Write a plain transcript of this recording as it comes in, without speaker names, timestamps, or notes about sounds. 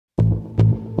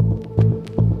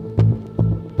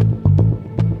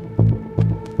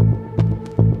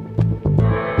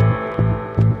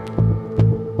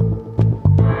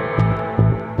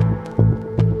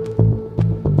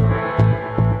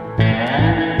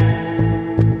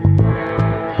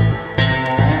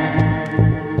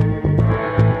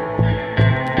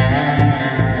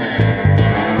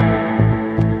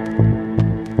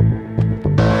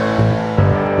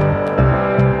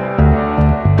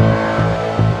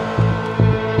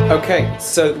Okay,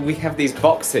 so we have these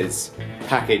boxes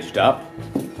packaged up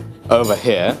over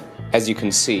here, as you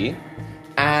can see,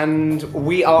 and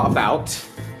we are about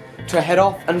to head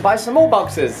off and buy some more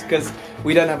boxes, because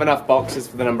we don't have enough boxes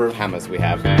for the number of hammers we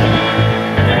have.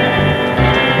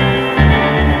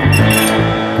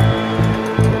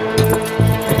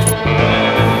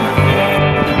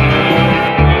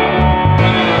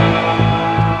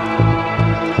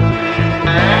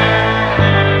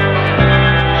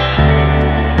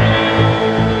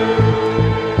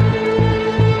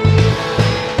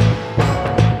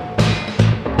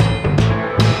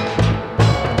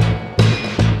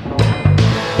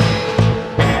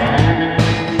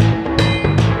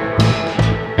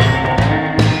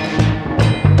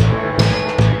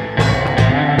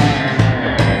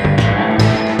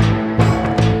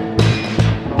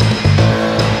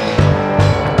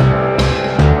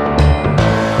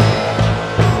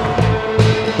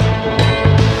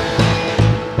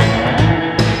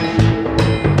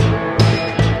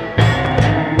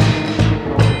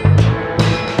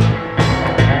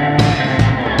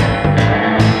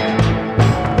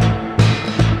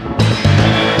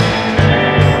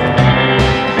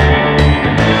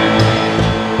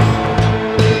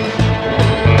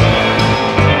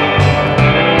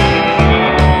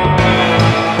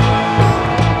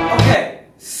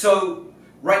 So,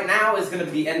 right now is going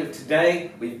to be the end of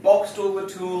today. We've boxed all the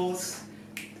tools.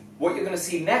 What you're going to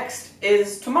see next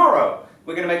is tomorrow.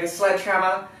 We're going to make a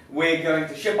sledgehammer. We're going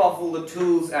to ship off all the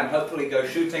tools and hopefully go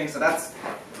shooting. So that's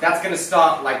going to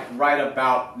start like right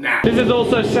about now. This is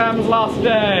also Sam's last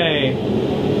day.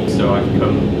 So I've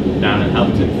come down and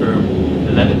helped him for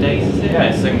 11 days, is it?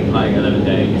 Yeah, something like 11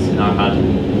 days. And I've had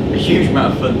a huge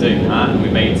amount of fun doing that. And we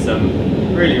made some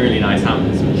really nice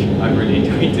hammers, which I've really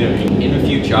enjoyed doing. In the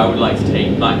future, I would like to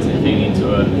take blacksmithing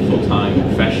into a full-time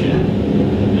profession.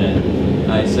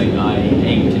 And it's something I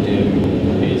aim to do,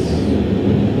 is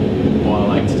what I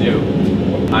like to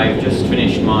do. I've just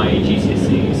finished my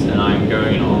GCSEs and I'm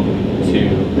going on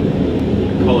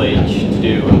to college to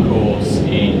do a course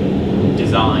in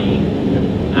design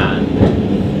and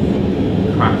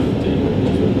crafting.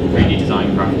 3D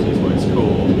design craft is what it's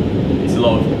called. It's a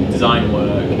lot of design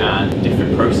work and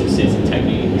different processes and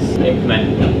techniques,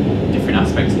 implement different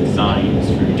aspects of designs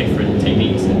through different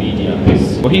techniques and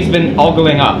mediums. Well, he's been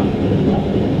ogling up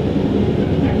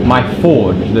my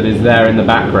forge that is there in the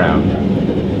background.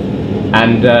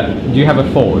 And do you have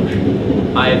a forge?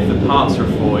 I have the parts for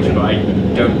a forge, but I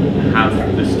don't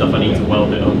have the stuff I need to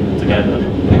weld it up together.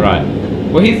 Right.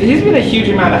 Well, he's been a huge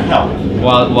amount of help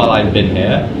while I've been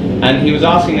here. And he was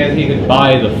asking if he could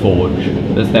buy the forge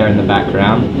that's there in the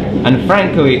background. And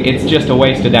frankly, it's just a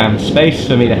waste of damn space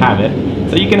for me to have it.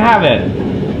 So you can have it.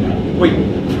 Wait,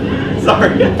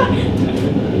 sorry.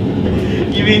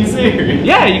 You mean serious?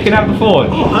 Yeah, you can have the forge.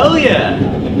 Oh, hell yeah.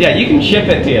 Yeah, you can ship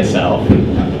it to yourself.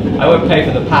 I won't pay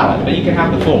for the pallet, but you can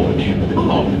have the forge.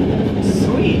 Oh,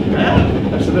 sweet. Yeah,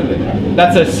 absolutely.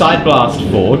 That's a side blast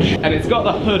forge, and it's got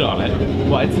the hood on it.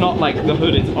 Well, it's not like the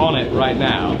hood, it's on it right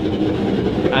now.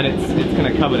 And it's kind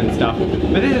of covered in stuff.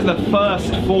 But this is the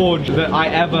first forge that I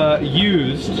ever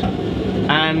used,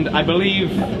 and I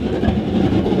believe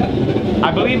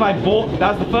I bought,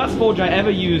 that's the first forge I ever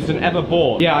used and ever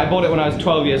bought. Yeah, I bought it when I was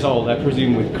 12 years old, I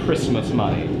presume with Christmas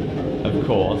money, of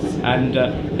course, and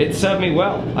it served me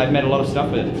well. I've made a lot of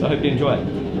stuff with it, so I hope you enjoy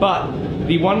it. But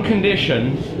the one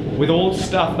condition with all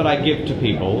stuff that I give to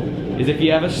people is if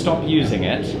you ever stop using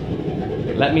it,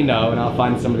 let me know and I'll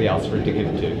find somebody else for it to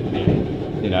give to.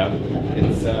 You know,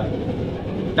 it's,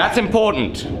 that's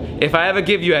important. If I ever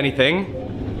give you anything,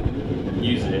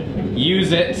 use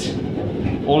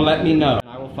it, or let me know.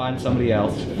 I will find somebody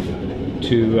else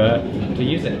to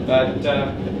use it. But,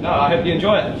 no, I hope you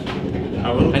enjoy it. I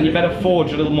will. And you better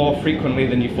forge a little more frequently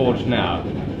than you forge now.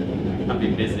 I've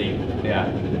been busy. Yeah,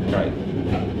 right.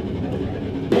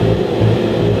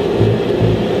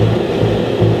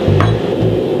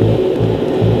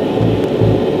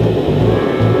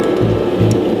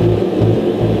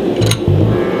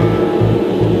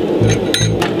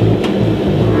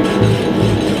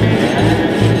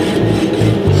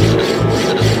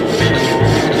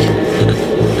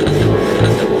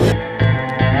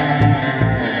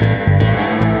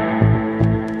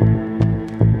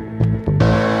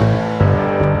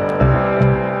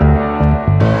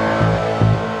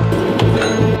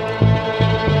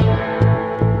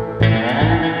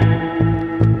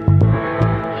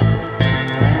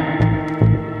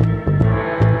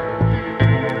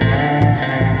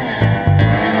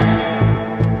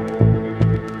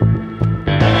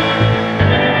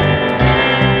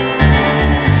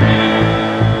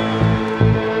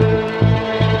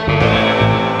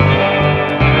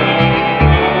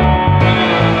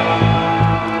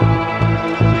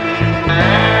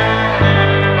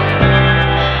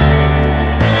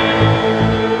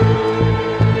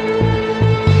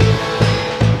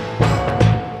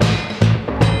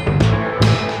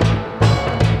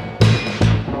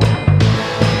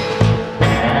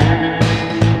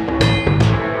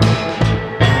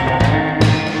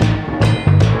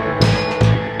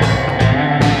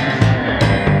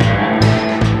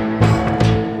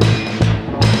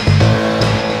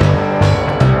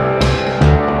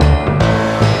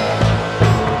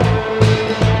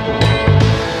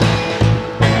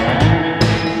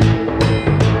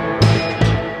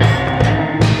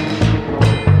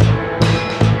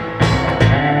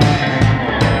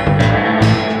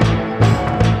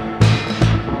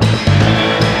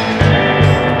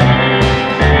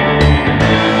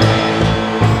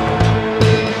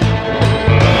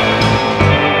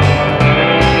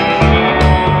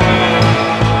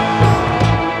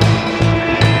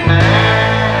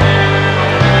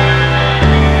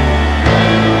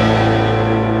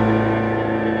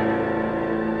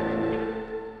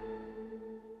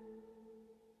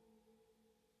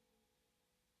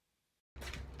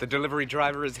 The delivery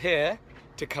driver is here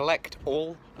to collect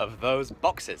all of those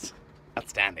boxes.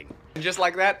 Outstanding. And just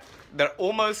like that, they're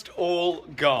almost all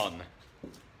gone.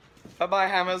 Bye-bye,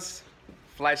 hammers.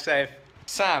 Fly safe.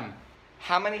 Sam,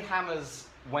 how many hammers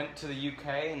went to the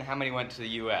UK and how many went to the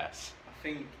US? I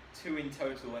think 2 in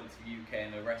total went to the UK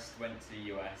and the rest went to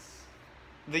the US.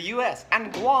 The US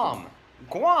and Guam.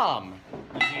 Guam.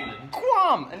 New Zealand.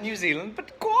 Guam and New Zealand,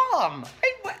 but Guam.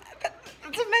 Hey,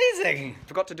 that's amazing.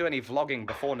 Forgot to do any vlogging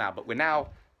before now, but we're now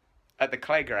at the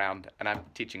playground and I'm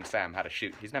teaching Sam how to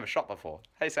shoot. He's never shot before.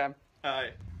 Hey, Sam. Hi.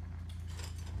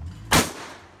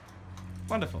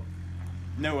 Wonderful.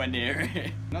 Nowhere near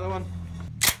it. Another one.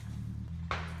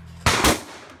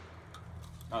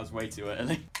 That was way too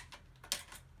early.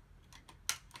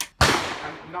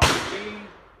 And number 3,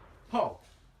 pull.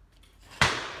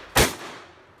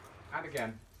 And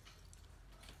again.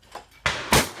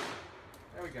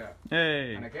 There we go.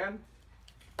 Hey. And again.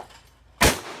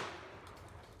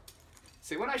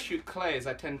 See, when I shoot clays,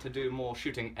 I tend to do more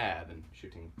shooting air than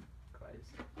shooting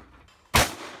clays.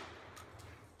 Yeah.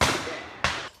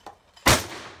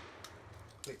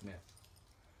 Click miss.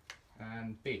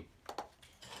 And B.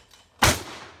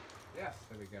 Yes,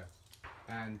 there we go.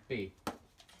 And B.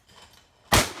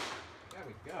 There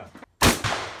we go.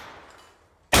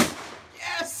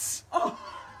 Yes! Oh!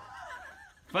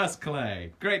 First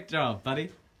clay. Great job,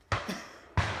 buddy.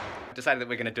 Decided that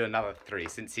we're going to do another 3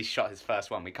 since he shot his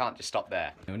first one. We can't just stop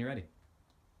there. When you're ready.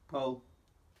 Pull.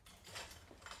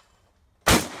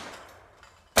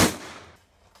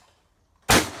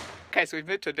 Okay, so we've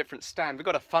moved to a different stand. We've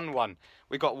got a fun one.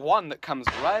 We've got one that comes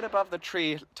right above the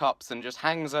tree tops and just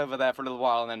hangs over there for a little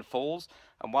while and then falls,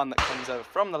 and one that comes over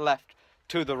from the left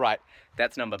to the right.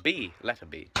 That's number B, letter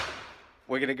B.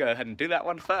 We're going to go ahead and do that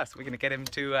one first. We're going to get him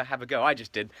to have a go. I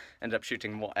just did. Ended up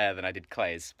shooting more air than I did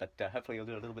clays, but hopefully you'll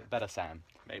do a little bit better, Sam.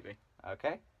 Maybe.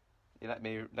 Okay. You let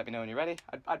me know when you're ready.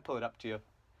 I'd pull it up to your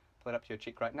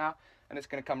cheek right now, and it's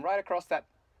going to come right across that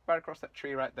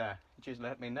tree right there. You just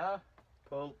let me know.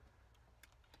 Pull.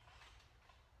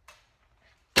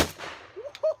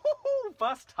 Woo-hoo-hoo-hoo!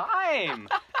 First time.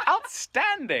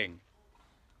 Outstanding.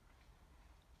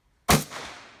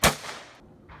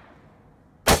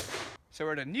 So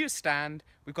we're at a new stand.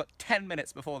 We've got 10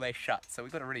 minutes before they shut, so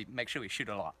we've got to really make sure we shoot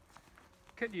a lot.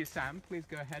 Could you, Sam, please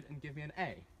go ahead and give me an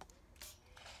A?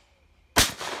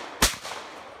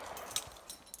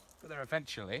 Got there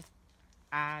eventually.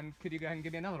 And could you go ahead and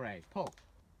give me another A? Pull.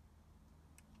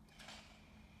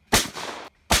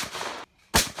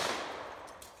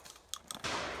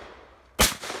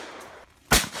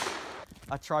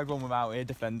 I tried one without ear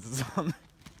defenders on.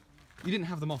 You didn't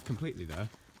have them off completely, though.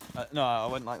 No, I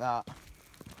went like that.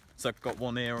 So I've got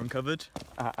one ear uncovered.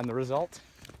 And the result?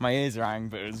 My ears rang,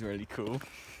 but it was really cool.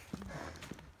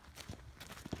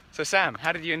 So Sam,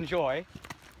 how did you enjoy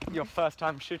your first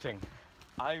time shooting?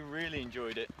 I really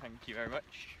enjoyed it, thank you very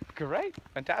much. Great,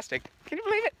 fantastic. Can you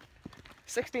believe it?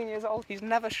 16 years old, he's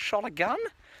never shot a gun?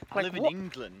 I live in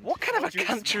England. What kind of a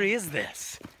country is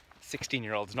this?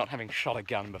 16-year-olds not having shot a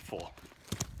gun before.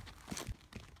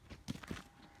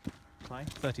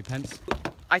 30 pence.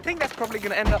 I think that's probably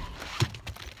going to end up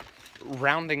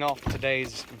rounding off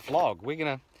today's vlog. We're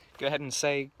going to go ahead and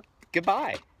say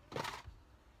goodbye.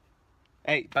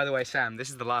 Hey, by the way, Sam, this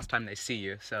is the last time they see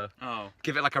you, so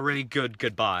give it like a really good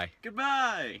goodbye.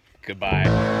 Goodbye!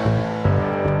 Goodbye.